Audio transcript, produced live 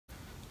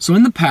So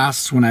in the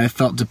past, when I have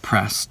felt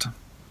depressed,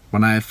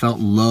 when I have felt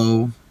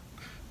low,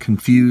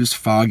 confused,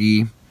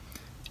 foggy,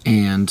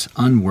 and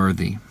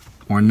unworthy,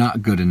 or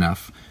not good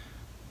enough,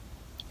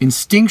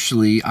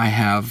 instinctually I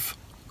have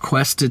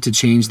quested to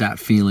change that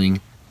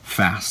feeling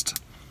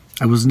fast.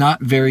 I was not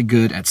very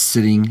good at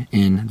sitting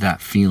in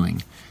that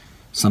feeling.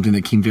 Something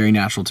that came very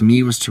natural to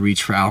me was to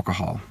reach for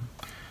alcohol,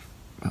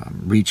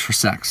 reach for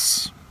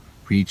sex,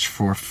 reach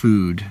for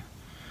food,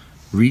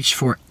 reach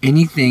for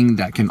anything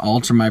that can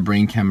alter my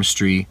brain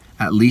chemistry,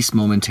 at least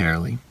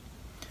momentarily.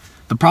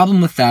 The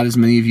problem with that, as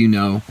many of you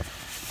know,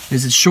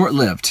 is it's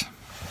short-lived.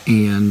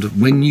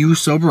 And when you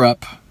sober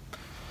up,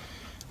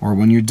 or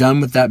when you're done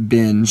with that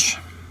binge,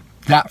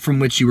 that from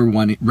which you were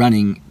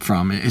running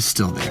from is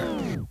still there.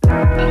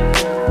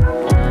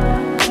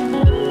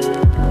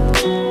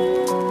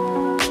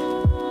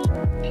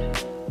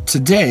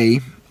 Today,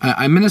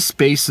 I'm in a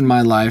space in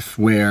my life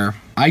where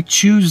I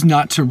choose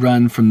not to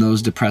run from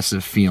those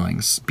depressive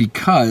feelings,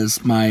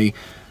 because my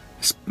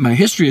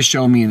history has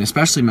shown me, and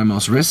especially my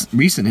most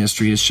recent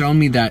history has shown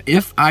me, that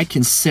if I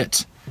can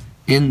sit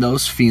in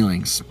those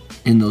feelings,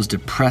 in those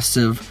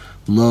depressive,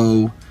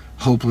 low,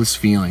 hopeless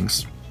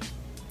feelings,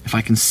 if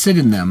I can sit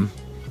in them,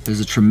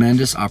 there's a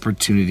tremendous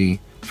opportunity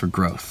for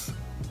growth.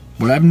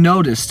 What I've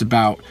noticed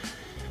about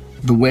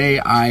the way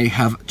I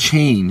have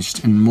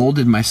changed and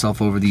molded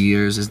myself over the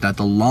years is that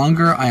the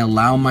longer I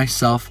allow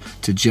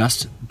myself to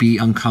just be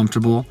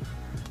uncomfortable,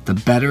 the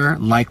better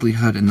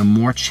likelihood and the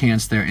more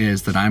chance there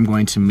is that I'm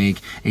going to make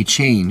a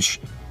change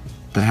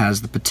that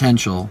has the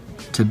potential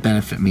to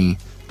benefit me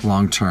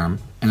long term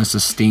in a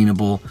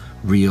sustainable,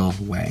 real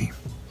way.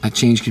 That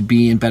change could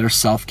be in better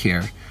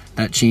self-care.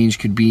 That change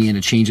could be in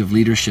a change of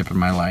leadership in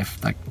my life.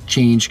 That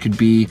change could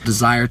be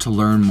desire to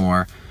learn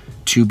more,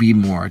 to be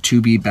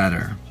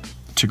better,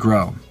 to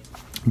grow.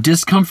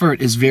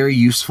 Discomfort is very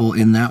useful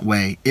in that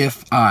way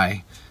if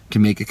I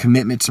can make a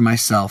commitment to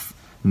myself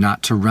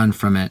not to run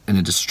from it in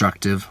a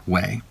destructive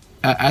way.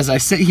 As I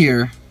sit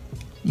here,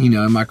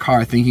 in my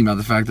car thinking about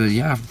the fact that,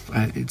 yeah,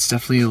 it's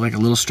definitely like a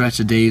little stretch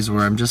of days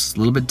where I'm just a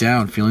little bit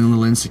down, feeling a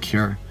little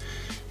insecure,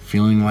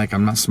 feeling like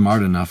I'm not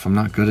smart enough, I'm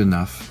not good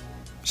enough,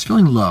 just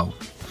feeling low.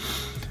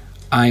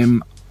 I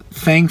am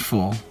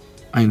thankful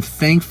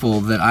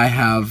that I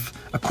have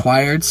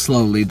acquired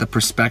slowly the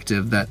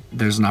perspective that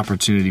there's an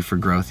opportunity for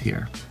growth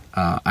here.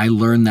 I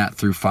learned that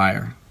through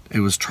fire. It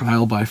was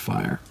trial by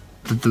fire.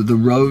 The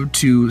road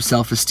to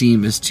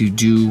self-esteem is to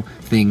do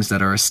things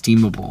that are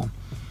esteemable.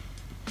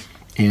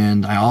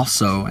 And I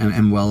also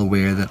am well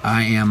aware that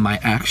I am my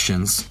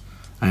actions.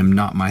 I am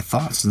not my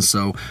thoughts. And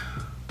so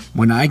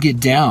when I get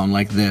down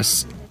like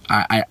this,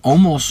 I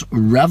almost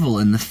revel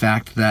in the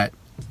fact that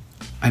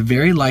I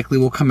very likely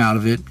will come out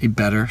of it a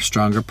better,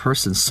 stronger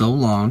person, so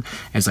long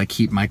as I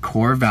keep my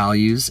core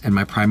values and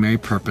my primary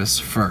purpose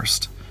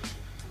first,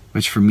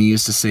 which for me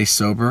is to stay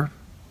sober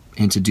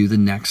and to do the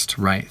next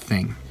right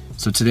thing.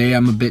 So today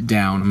I'm a bit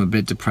down, I'm a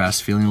bit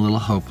depressed, feeling a little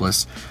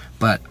hopeless,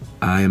 but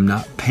I am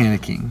not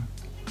panicking.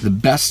 The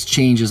best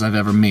changes I've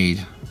ever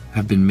made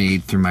have been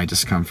made through my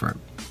discomfort.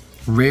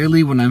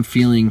 Rarely when I'm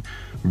feeling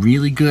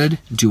really good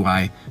do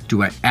I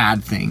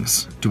add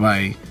things. Do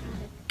I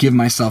give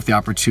myself the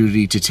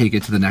opportunity to take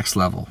it to the next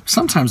level?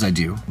 Sometimes I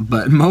do,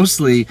 but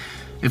mostly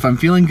if I'm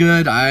feeling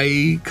good,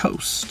 I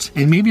coast.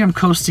 And maybe I'm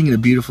coasting in a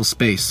beautiful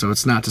space, so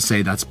it's not to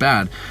say that's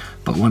bad.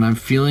 But when I'm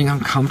feeling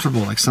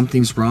uncomfortable, like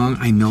something's wrong,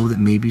 I know that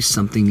maybe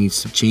something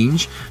needs to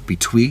change, be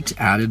tweaked,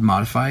 added,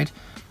 modified,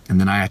 and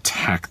then I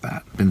attack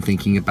that. Been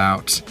thinking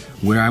about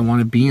where I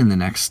want to be in the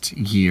next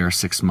year,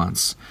 6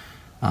 months.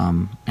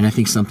 And I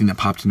think something that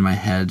popped into my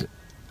head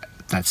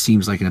that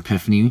seems like an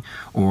epiphany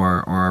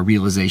or a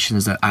realization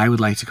is that I would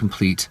like to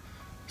complete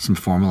some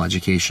formal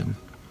education.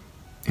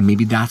 And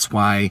maybe that's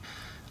why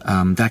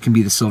that can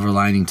be the silver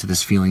lining to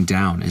this feeling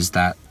down, is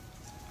that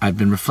I've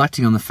been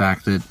reflecting on the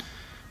fact that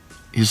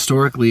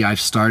historically I've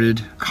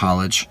started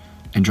college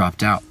and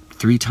dropped out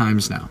 3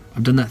 times now.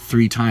 I've done that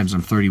 3 times.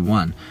 I'm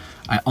 31.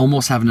 I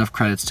almost have enough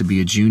credits to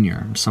be a junior.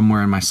 I'm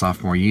somewhere in my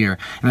sophomore year.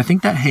 And I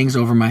think that hangs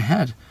over my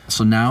head.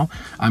 So now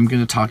I'm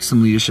going to talk to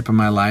some leadership in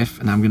my life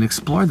and I'm going to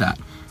explore that.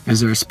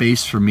 Is there a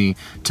space for me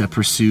to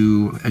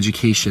pursue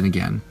education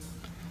again?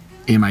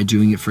 Am I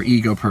doing it for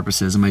ego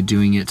purposes? Am I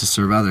doing it to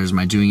serve others? Am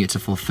I doing it to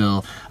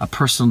fulfill a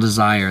personal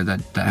desire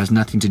that has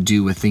nothing to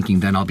do with thinking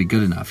then I'll be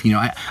good enough?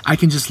 I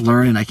can just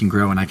learn and I can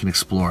grow and I can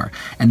explore.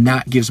 And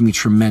that gives me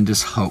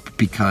tremendous hope,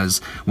 because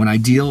when I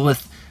deal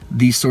with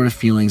these sort of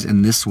feelings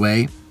in this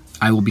way,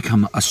 I will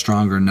become a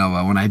stronger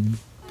Noah.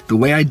 The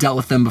way I dealt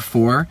with them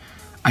before,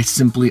 I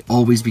simply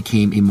always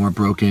became a more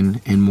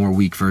broken and more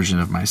weak version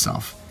of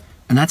myself.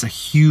 And that's a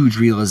huge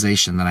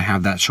realization that I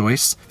have that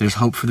choice. There's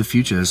hope for the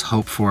future. There's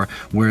hope for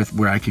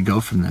where I could go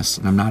from this.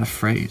 And I'm not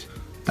afraid.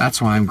 That's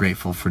why I'm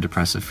grateful for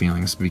depressive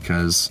feelings,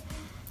 because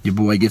your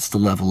boy gets to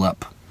level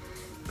up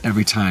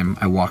every time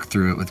I walk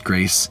through it with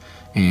grace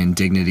and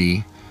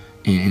dignity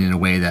and in a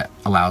way that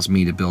allows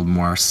me to build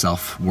more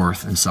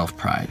self-worth and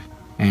self-pride.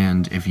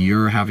 And if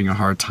you're having a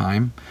hard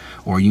time,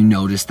 or you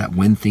notice that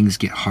when things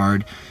get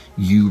hard,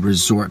 you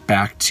resort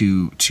back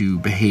to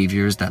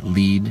behaviors that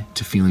lead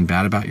to feeling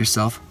bad about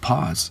yourself,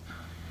 pause.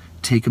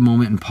 Take a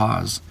moment and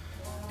pause.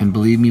 And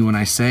believe me when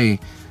I say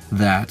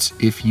that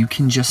if you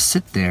can just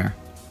sit there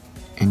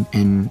and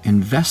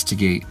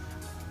investigate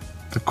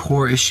the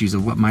core issues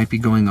of what might be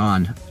going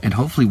on, and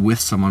hopefully with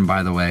someone,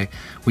 by the way.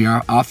 We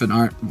often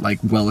aren't like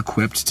well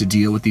equipped to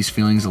deal with these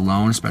feelings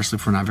alone, especially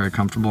if we're not very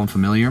comfortable and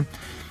familiar.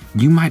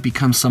 You might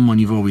become someone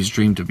you've always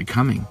dreamed of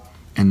becoming,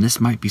 and this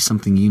might be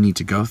something you need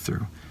to go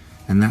through.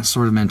 And that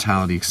sort of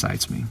mentality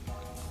excites me.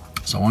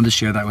 So I wanted to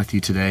share that with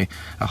you today.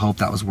 I hope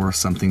that was worth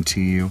something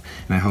to you,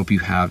 and I hope you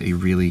have a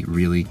really,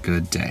 really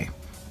good day.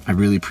 I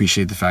really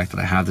appreciate the fact that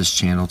I have this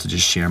channel to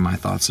just share my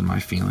thoughts and my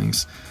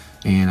feelings,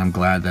 and I'm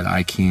glad that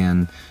I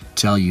can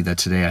tell you that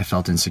today I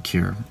felt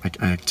insecure.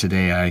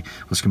 Today I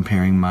was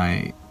comparing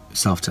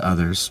myself to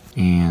others,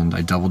 and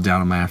I doubled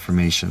down on my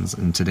affirmations,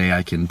 and today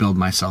I can build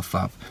myself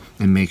up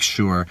and make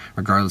sure,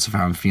 regardless of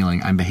how I'm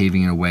feeling, I'm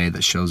behaving in a way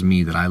that shows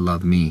me that I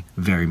love me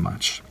very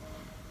much.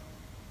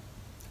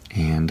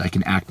 And I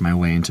can act my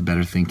way into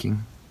better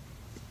thinking,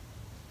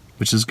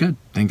 which is good,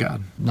 thank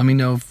God. Let me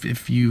know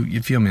if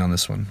you feel me on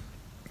this one.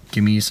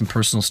 Give me some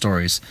personal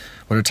stories.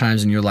 What are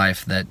times in your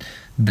life that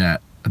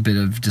a bit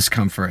of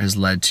discomfort has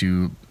led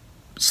to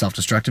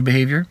self-destructive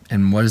behavior,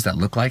 and what does that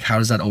look like? How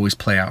does that always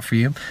play out for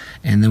you?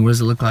 And then what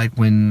does it look like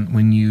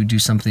when you do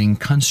something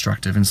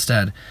constructive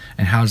instead,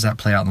 and how does that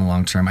play out in the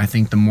long term? I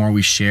think the more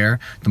we share,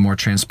 the more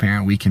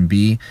transparent we can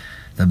be,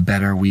 the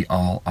better we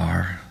all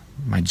are.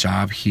 My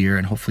job here,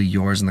 and hopefully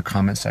yours in the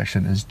comment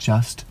section, is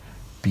just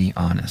be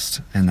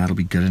honest, and that'll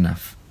be good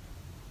enough.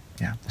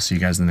 Yeah, we'll see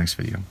you guys in the next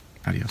video.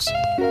 Adios.